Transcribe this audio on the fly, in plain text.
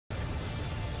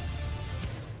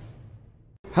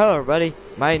Hello everybody,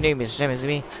 my name is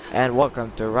Jamie and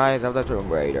welcome to Rise of the Tomb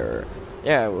Raider.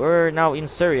 Yeah, we're now in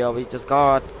Syria. We just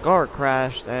got car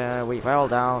crashed and we fell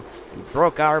down. We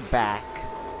broke our back.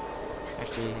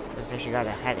 Actually, this actually got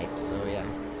a headache, so yeah.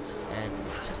 And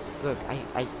just look,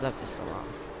 I love this a lot.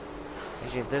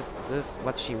 Actually, this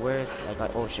what she wears.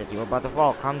 Like, oh shit, you're about to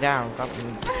fall. Calm down,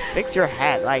 fix your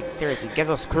head. Like seriously, get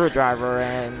a screwdriver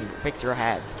and fix your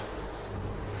head,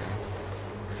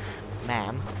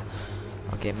 ma'am.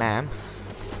 Okay, ma'am.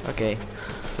 Okay,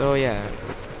 so yeah.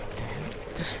 Damn,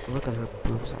 just look at her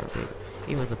boobs are big.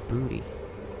 Even the booty.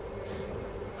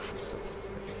 So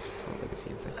oh, let me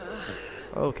see inside.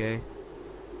 Okay.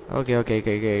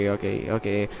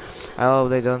 Okay. I hope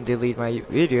they don't delete my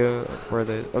video for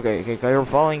the. Okay, you're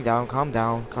falling down. Calm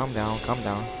down.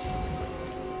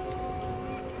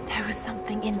 There was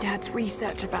something in Dad's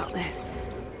research about this.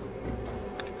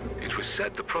 It was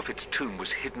said the Prophet's tomb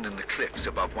was hidden in the cliffs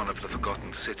above one of the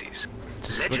forgotten cities.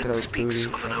 her Legend speaks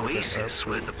booty. of an oasis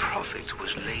where the Prophet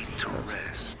was laid to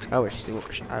rest. I wish she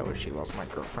was my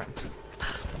girlfriend.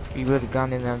 We would have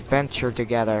gone on an adventure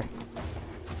together.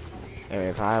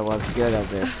 If I was good at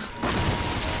this.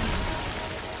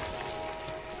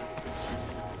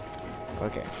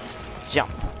 Okay.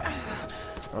 Jump.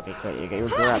 Okay, great. You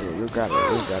grab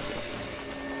it.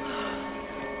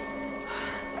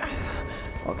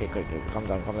 Okay, quick. Calm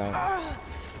down.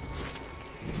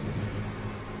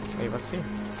 Hey, what's here?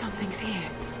 Something's here.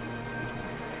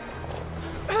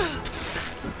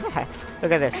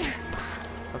 Look at this.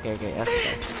 Okay, that's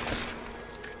okay.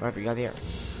 What we got here?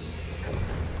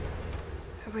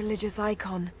 A religious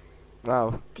icon.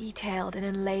 Wow. Detailed and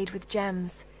inlaid with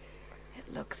gems.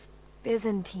 It looks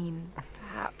Byzantine,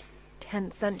 perhaps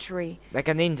 10th century. Like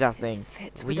a ninja thing.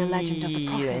 Fits with the legend of the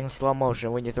Prophet. In slow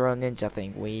motion when you throw a ninja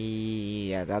thing.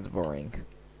 Yeah, that's boring.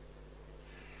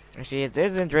 Actually, it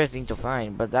is interesting to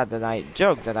find, but that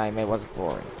joke that I made was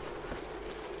boring.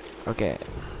 Okay.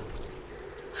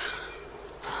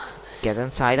 Get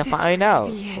inside and find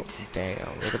out. Oh,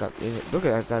 damn, look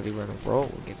at that even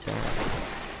roll. Get down.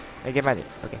 Hey, get ready.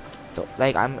 Okay. So,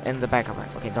 like, I'm in the back of her.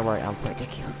 Okay, don't worry, I'll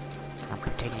protect you. I'm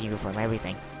protecting you from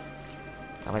everything.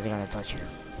 Nobody's gonna touch you.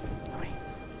 Nobody.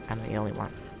 I'm the only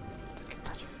one that's gonna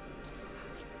touch you.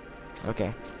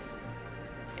 Okay.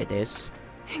 It is.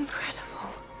 Incredible.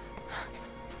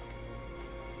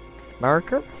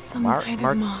 Marker? Some kind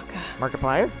of marker.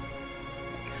 Markiplier?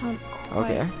 Can't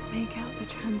quite make out the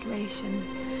translation.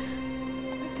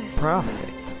 But this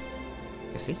Prophet.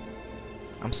 You see?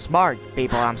 I'm smart,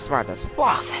 people. I'm smart as fuck.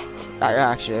 Prophet.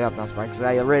 Actually, I'm not smart because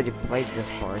I already played this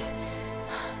part.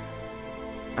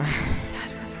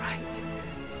 Dad was right.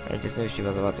 I just knew she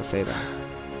was about to say that.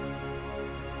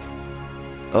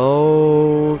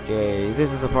 Okay,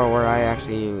 this is the part where I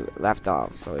actually left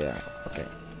off. So yeah,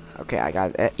 okay. I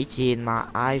got itchy in my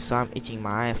eye, so I'm itching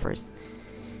my eye first.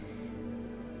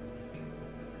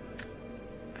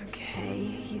 Okay,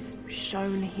 he's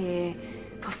shown here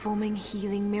performing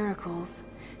healing miracles.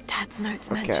 Dad's notes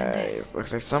mentioned this.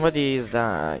 Looks like somebody is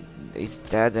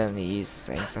dead and he's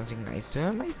saying something nice to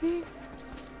him, I think.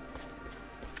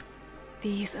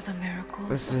 These are the miracles.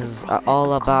 This is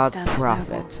all about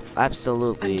Prophet.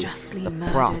 Absolutely. Unjustly The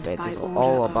murdered Prophet by is order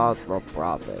all of about the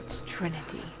Prophet.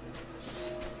 Trinity.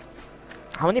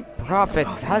 How many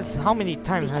how many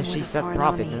times has she said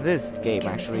Prophet in this game?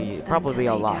 Actually, probably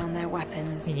a lot.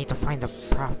 We need to find the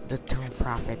tomb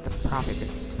Prophet, the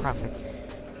Prophet.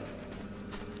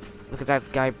 Look at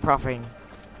that guy profiting.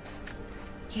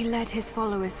 He led his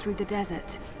followers through the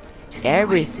desert.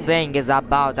 Everything is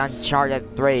about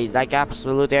Uncharted 3, like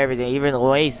absolute everything. Even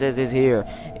Oasis is here.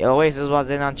 Oasis was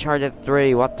in Uncharted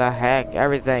 3. What the heck?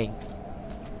 Everything.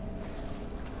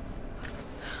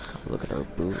 Look at her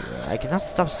boobs. I cannot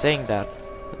stop saying that.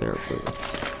 Look at her boobs.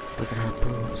 Look at her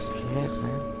boobs. Shit,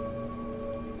 man.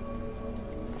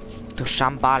 To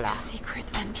Shambhala. A secret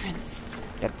entrance.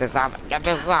 Get this off.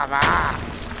 Ah!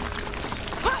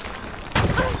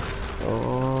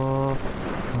 Oh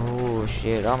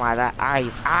shit. Oh my god.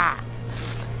 Eyes. Ah!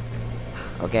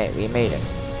 Okay, we made it.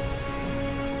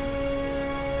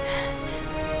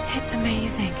 It's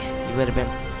amazing. You would have been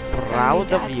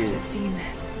proud of you. Could have seen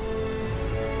this.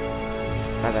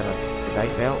 I don't know. Did I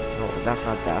fail? No, that's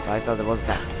not death. I thought it was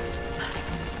death.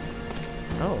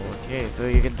 Oh, okay. So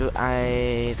you can do,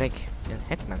 I think, in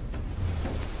Hitman.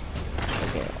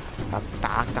 Okay.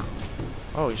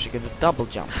 Oh, she can do double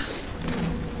jumps.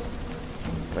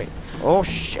 Wait. Oh,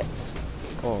 shit.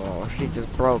 Oh, she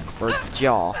just broke her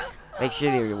jaw. Like,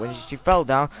 seriously, when she fell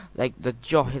down, like, the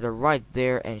jaw hit her right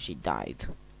there and she died.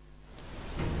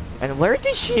 And where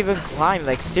did she even climb?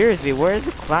 Like, seriously, where is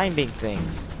the climbing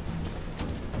things?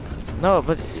 No,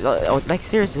 but like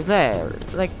seriously, there,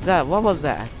 like that. What was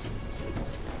that?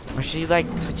 Was she like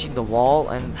touching the wall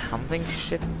and something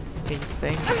shit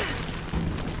thing?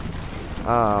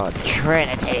 Oh,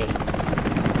 Trinity.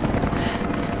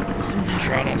 No.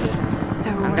 Trinity.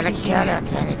 They're I'm already gonna kill here. you,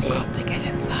 Trinity. Got to get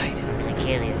inside. I'm gonna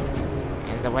kill you.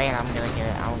 And the way I'm gonna kill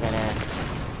you, I'm gonna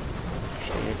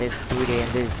show you this booty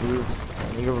and these boobs,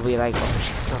 and you'll be like, oh,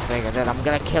 she's so big, and then I'm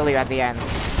gonna kill you at the end.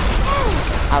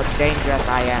 That's how dangerous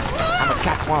I am. I'm a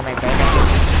Catwoman, baby.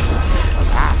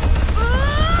 Ah.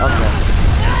 Okay.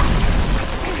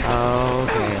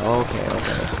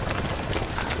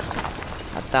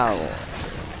 Atao.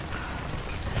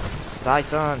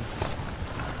 Satan.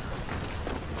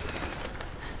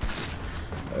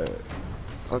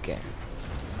 Okay.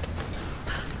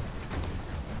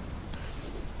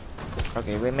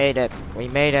 Okay, we made it. We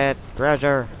made it.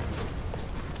 Treasure.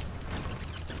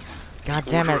 God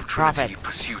damn it, profit.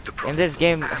 In this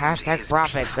game, hashtag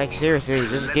profit. Like seriously,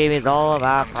 this game is all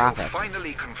about profit.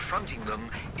 Finally confronting them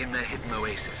in their hidden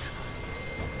oasis.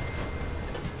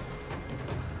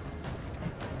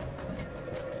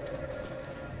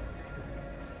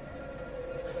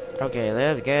 Okay,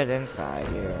 let's get inside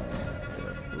here.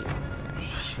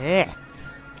 Shit!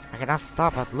 I cannot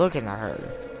stop at looking at her.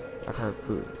 At her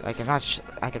boobs. I cannot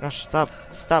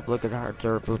stop looking at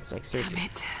her boobs. Like seriously. Damn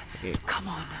it. Okay. Come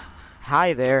on.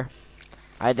 Hi there.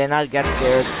 I did not get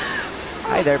scared.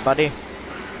 Hi there, buddy.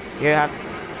 You have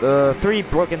 3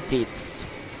 broken teeth.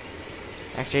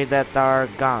 Actually, that are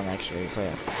gone. Actually, so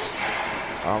yeah.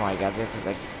 Oh my god, this is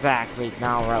exactly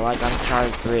now we're like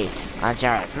Uncharted 3.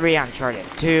 Uncharted 3, Uncharted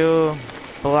 2,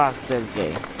 plus this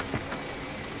game.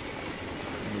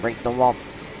 Break the wall.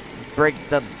 Break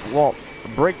the wall.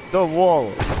 Break the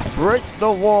wall. Break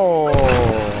the wall.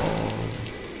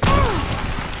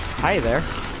 Hi there.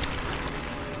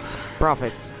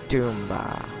 Prophet's Tomb.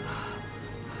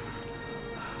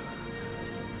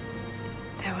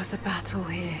 There was a battle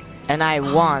here. And I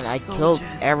won. Armed I killed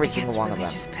soldiers every single against one of them.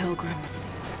 religious pilgrims.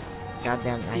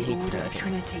 Goddamn, I The hate Order of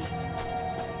Trinity. Trinity.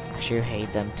 I sure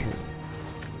hate them too.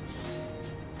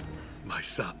 My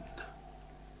son.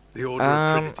 The Order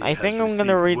of Trinity I think has I'm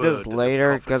gonna read received this word that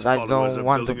later the because Prophet's I followers don't are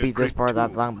want to building a beat this great part that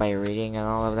tomb. long by reading and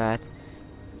all of that.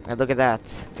 And look at that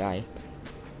guy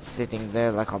sitting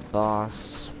there like a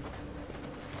boss.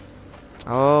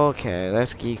 Okay,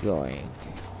 let's keep going.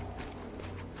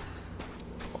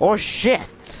 Oh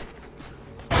shit!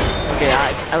 Okay,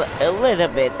 a little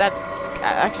bit. That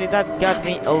actually that got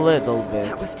me a little bit.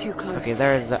 That was too close. Okay,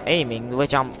 there's aiming,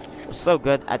 which I'm so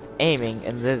good at aiming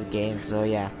in this game. So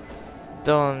yeah,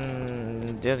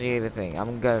 don't even think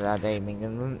I'm good at aiming.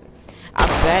 And I'm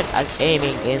bad at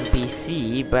aiming in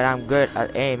PC, but I'm good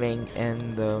at aiming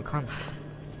in the console.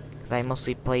 Cause I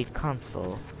mostly played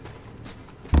console.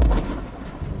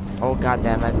 Oh god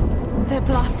damn it! They're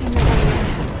blasting their way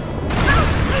in.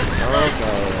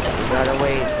 Okay, we gotta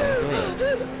wait and do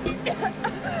it.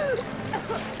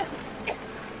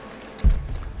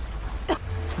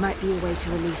 Might be a way to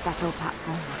release that old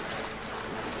platform.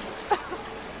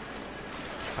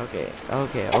 Okay.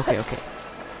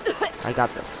 I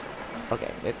got this.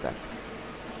 Okay, it does.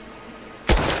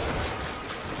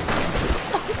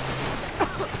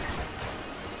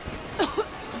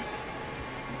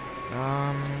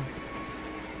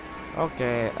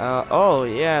 Okay, oh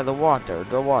yeah, the water.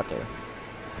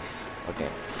 Okay.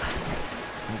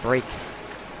 Break.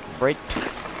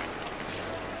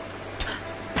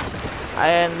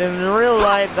 And in real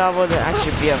life, that would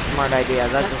actually be a smart idea.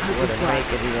 That just wouldn't make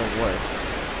it even worse.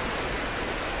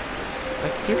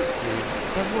 Like seriously,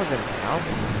 that wouldn't help.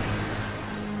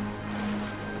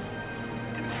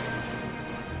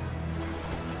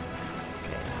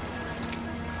 Okay.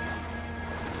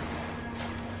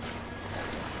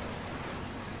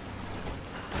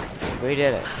 We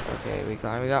did it. Okay, we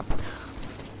climbing up.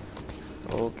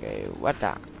 Okay, what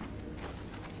the?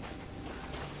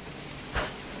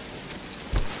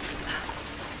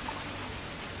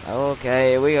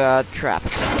 Okay, we got trapped.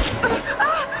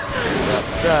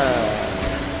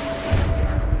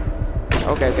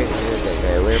 Okay,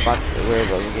 we're about to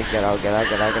get out.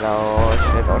 Oh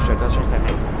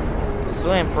shit.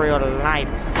 Swim for your life.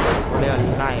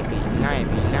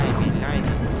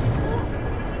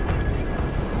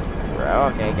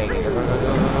 Okay, go.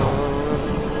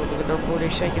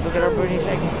 Look at our booty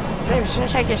shaking.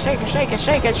 Shake it.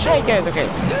 Okay,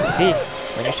 see,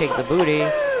 when you shake the booty,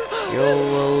 you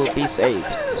will be saved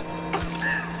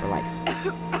for life.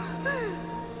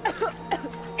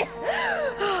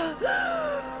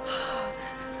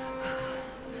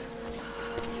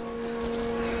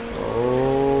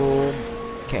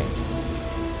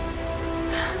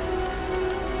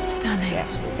 Stun. Stunning.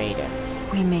 Yes, we made it.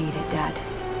 We made it, Dad.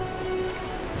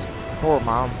 Poor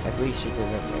mom. At least she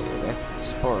didn't make it.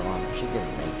 Just poor mom. She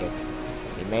didn't make it.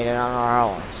 We made it on our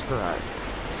own. Screw her.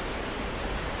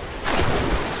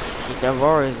 She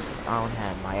divorced on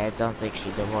him. I don't think she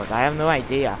divorced. I have no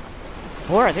idea.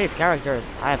 Who are these characters?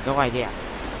 I have no idea.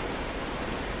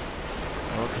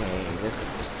 Okay, this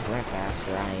went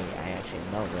faster. I actually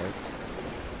know this.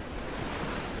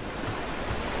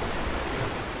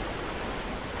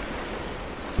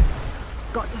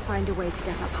 Got to find a way to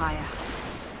get up higher.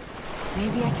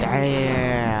 Maybe I can.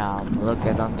 Damn! Look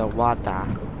at underwater.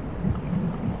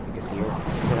 You can see her. Look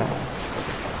at that.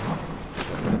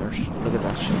 Look at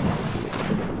that shit.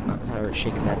 Look at her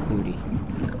shaking that booty.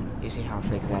 You see how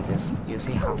thick that is? You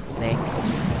see how thick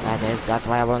that is? That's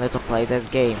why I wanted to play this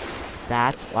game.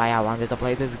 That's why I wanted to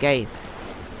play this game.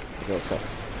 Okay, so look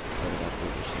at that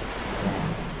booty shit.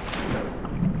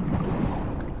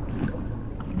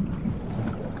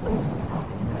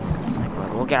 Damn.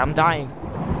 Okay, I'm dying.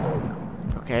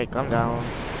 Okay, calm down.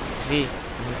 See,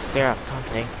 when you stare at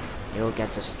something, you'll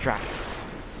get distracted.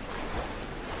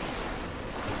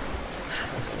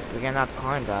 We cannot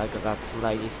climb that because that's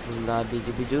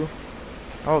slidey-doo-be-doo.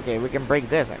 Okay, we can break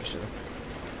this actually.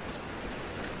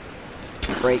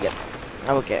 Break it.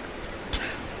 Okay.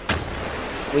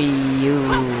 Wee-oo.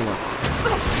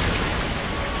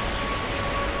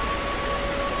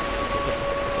 Okay.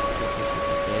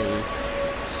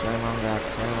 Swim on that,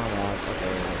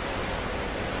 okay.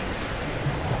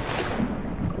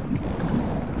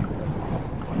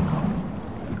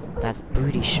 That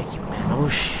booty shaking, man. Oh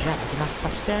shit, I cannot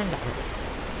stop staring at it.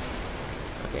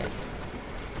 Okay.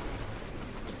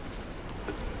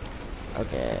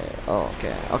 Okay. Oh,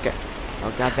 okay.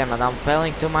 Oh goddammit, I'm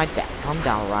falling to my death. Calm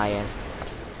down, Ryan.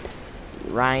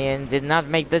 Ryan did not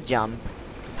make the jump.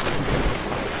 It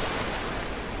sucks.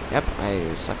 Yep,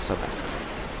 I suck so bad.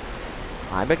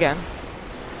 Climb again.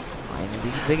 Climb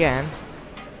these again.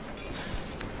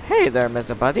 Hey there,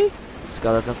 Mr. Buddy.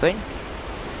 Skeleton thing.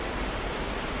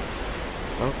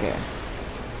 Okay.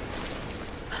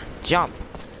 Jump.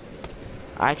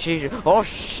 Actually, oh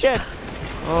shit!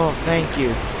 Oh, thank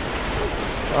you.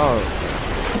 Oh.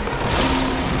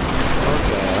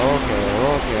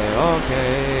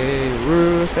 Okay.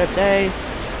 Rusev Day.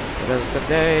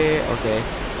 Okay.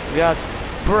 We got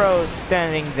bros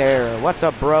standing there. What's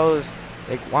up, bros?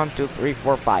 Like 1, 2, 3,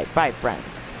 4, 5. 5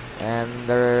 friends. And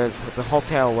there's the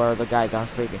hotel where the guys are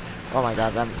sleeping. Oh my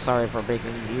god, I'm sorry for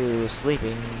making you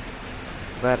sleeping.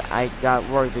 But I got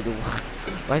work to do.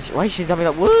 Why is she telling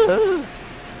me that? Whoa!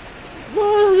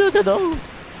 No!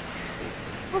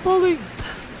 I'm falling.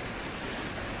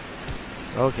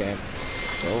 Okay.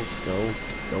 Go.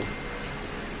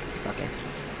 Okay.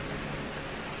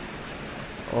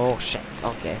 Oh shit.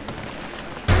 Okay.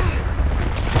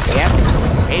 Yep.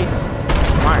 See?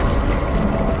 Smart.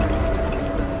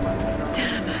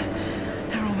 Damn.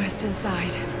 They're almost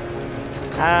inside.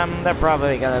 They're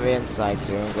probably gonna be inside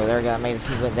soon, but they're gonna make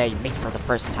see what they meet for the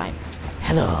first time.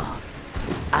 Hello,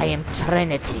 I am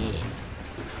Trinity.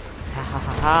 Ha ha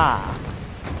ha ha.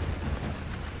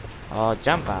 Oh,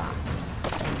 jumper.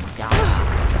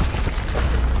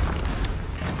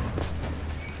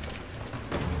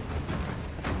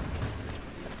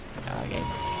 Okay,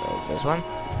 so this one.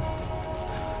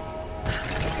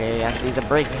 Okay, I see the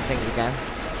breaking things again.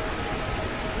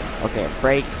 Okay,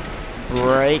 break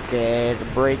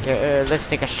it. Let's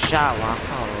take a shower.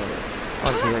 Oh,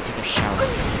 let's here take a shower.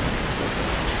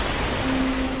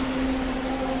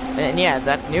 And yeah,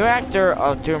 that new actor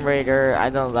of Tomb Raider, I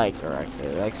don't like her actor.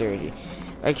 Like seriously,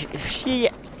 like she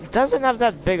doesn't have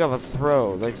that big of a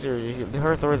throw. Like seriously,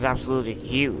 her throw is absolutely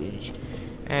huge.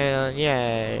 And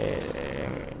yeah,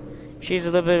 she's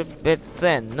a little bit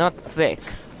thin, not thick,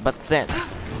 but thin. A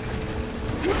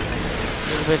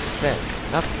little bit thin,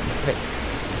 not thick.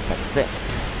 But thick.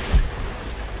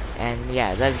 And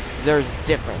yeah, there's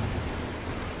different.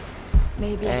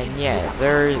 Maybe. And yeah,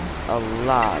 there's a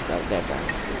lot of different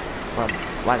from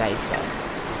what I said.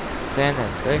 Thin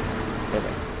and thick,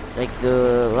 different. Like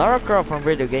the Lara Croft from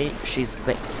video game, she's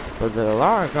thick, but the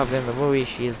Lara Croft in the movie,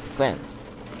 she is thin.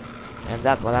 And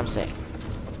that's what I'm saying.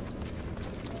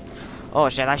 Oh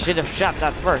shit! I should have shot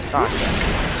that first. Oh shit!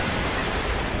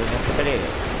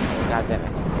 God damn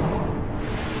it.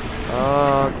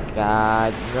 Oh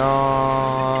god, no.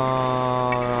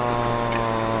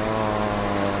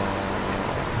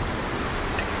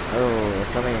 Oh,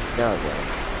 so many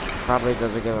skeletons. Probably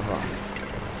doesn't give a fuck.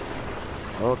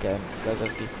 Okay, let's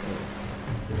just keep moving.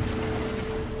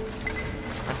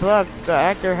 And plus, the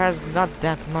actor has not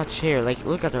that much hair. Like,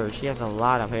 look at her. She has a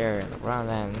lot of hair in the front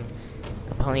and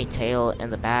a ponytail in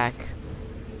the back.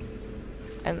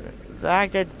 And the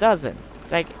actor doesn't.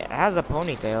 Like, it has a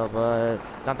ponytail, but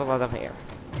not a lot of hair.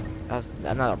 That's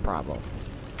another problem.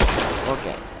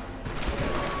 Okay.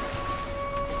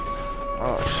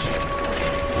 Oh shit.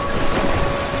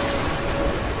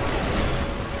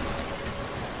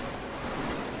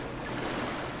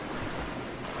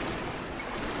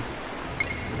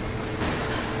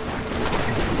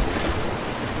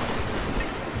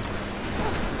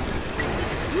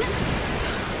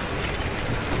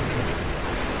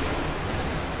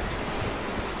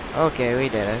 Okay, we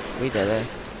did it. We did it.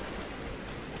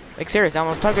 Like, seriously,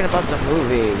 I'm talking about the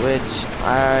movie, which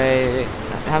I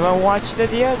haven't watched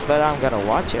it yet, but I'm gonna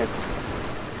watch it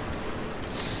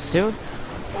soon.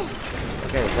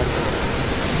 Okay,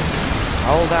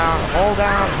 hold on, hold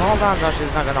on, hold on. No,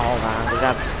 she's not gonna hold on, because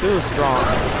that's too strong.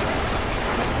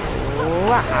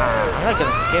 I'm not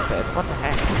gonna skip it. What the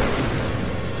heck?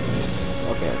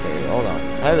 Okay, okay, hold on.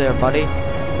 Hi there, buddy.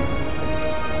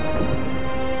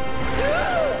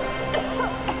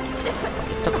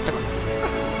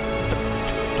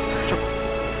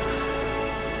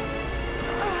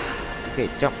 Okay,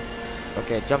 jump.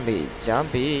 Okay, jumpy,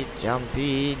 jumpy,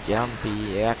 jumpy,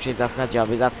 jumpy. Actually, that's not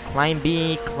jumpy. That's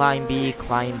climby, climby,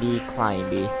 climby,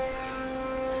 climby.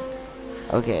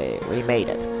 Okay, we made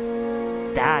it.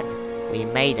 Dad, we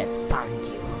made it. Found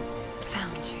you.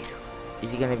 Found you.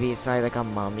 Is he gonna be inside like a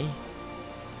mummy?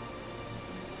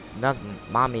 Not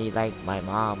mommy like my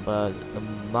mom, but the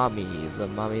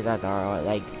mummy that are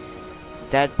like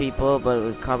dead people,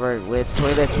 but covered with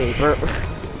toilet paper.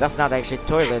 That's not actually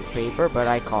toilet paper, but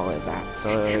I call it that.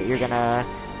 So you're gonna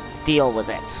deal with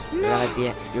it.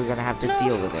 You're gonna have to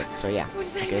deal with it. So yeah.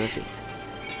 Okay, let's see.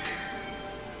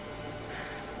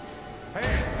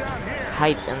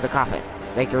 Hide in the coffin,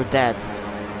 like you're dead.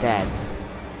 Dead.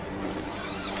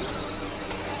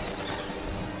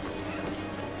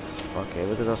 Okay,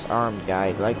 look at those armed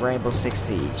guys, like Rainbow Six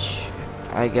Siege.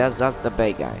 I guess that's the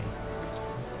bad guy.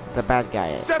 The bad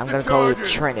guy. I'm gonna call it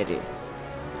Trinity.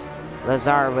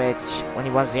 Lazarevich, when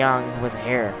he was young, with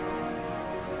hair.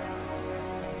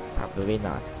 Probably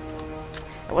not.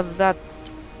 What's that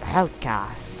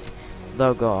Hellcast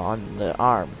logo on the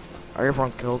arm? Are you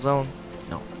from Killzone?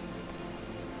 No.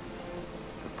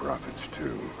 The Prophet's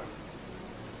tomb.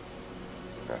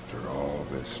 After all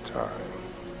this time.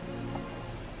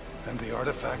 And the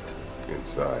artifact?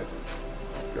 Inside.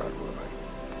 God willing.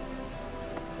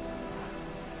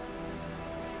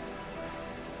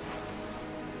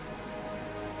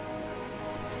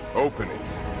 Open it.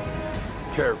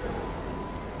 Carefully.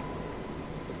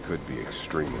 It could be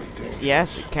extremely dangerous.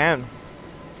 Yes, it can.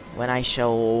 When I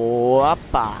show up.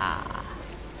 Yep,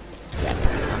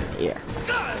 I'm here.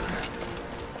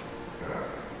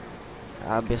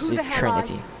 Obviously,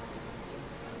 Trinity.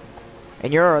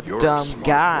 And you're a dumb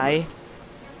guy. Woman.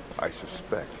 I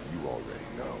suspect you already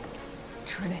know.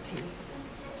 Trinity.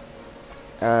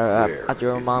 At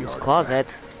your mom's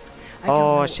closet. I don't know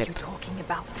Oh what shit. you're talking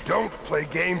about. Don't play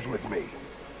games with me.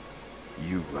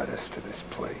 You led us to this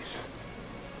place.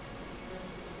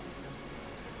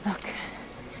 Look.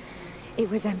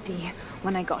 It was empty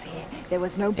when I got here. There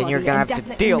was no body And you're gonna have to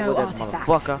definitely deal no with it, artifact.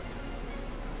 motherfucker.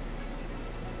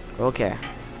 Okay.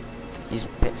 He's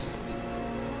pissed.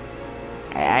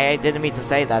 I didn't mean to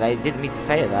say that. I didn't mean to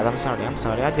say that. I'm sorry. I'm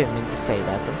sorry. I didn't mean to say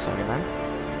that. I'm sorry, ma'am.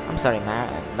 I'm sorry,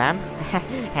 ma'am.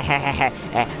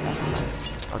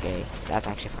 Okay, that's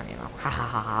actually funny now. Ha ha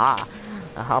ha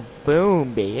ha.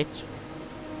 Boom, bitch.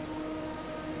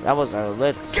 That was a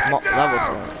little small. That was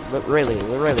a really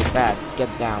bad. Get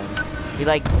down. He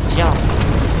like jumped.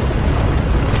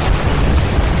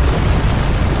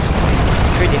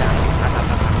 Straight down.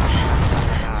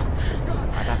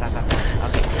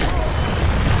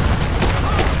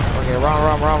 Okay, run,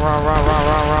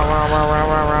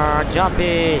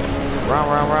 jumpy, run.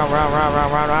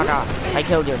 I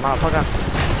killed you, motherfucker.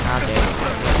 Okay,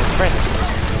 sprint.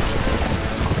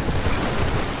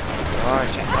 Oh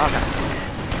shit, okay.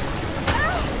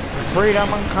 Freedom,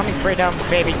 I'm coming, freedom,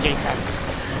 baby Jesus.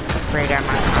 Freedom,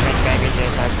 I'm coming, baby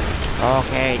Jesus.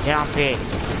 Okay, jumpy.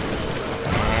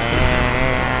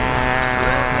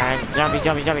 And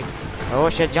jumpy. Oh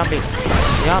shit, jumpy.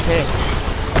 Okay,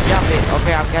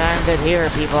 I'm gonna end it here,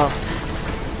 people.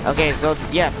 Okay, so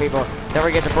yeah, people, don't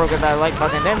forget to program that like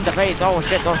button in the face. Oh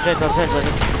shit. Now,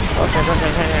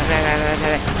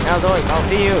 I'll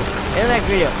see you in the next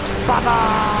video. Bye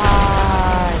bye.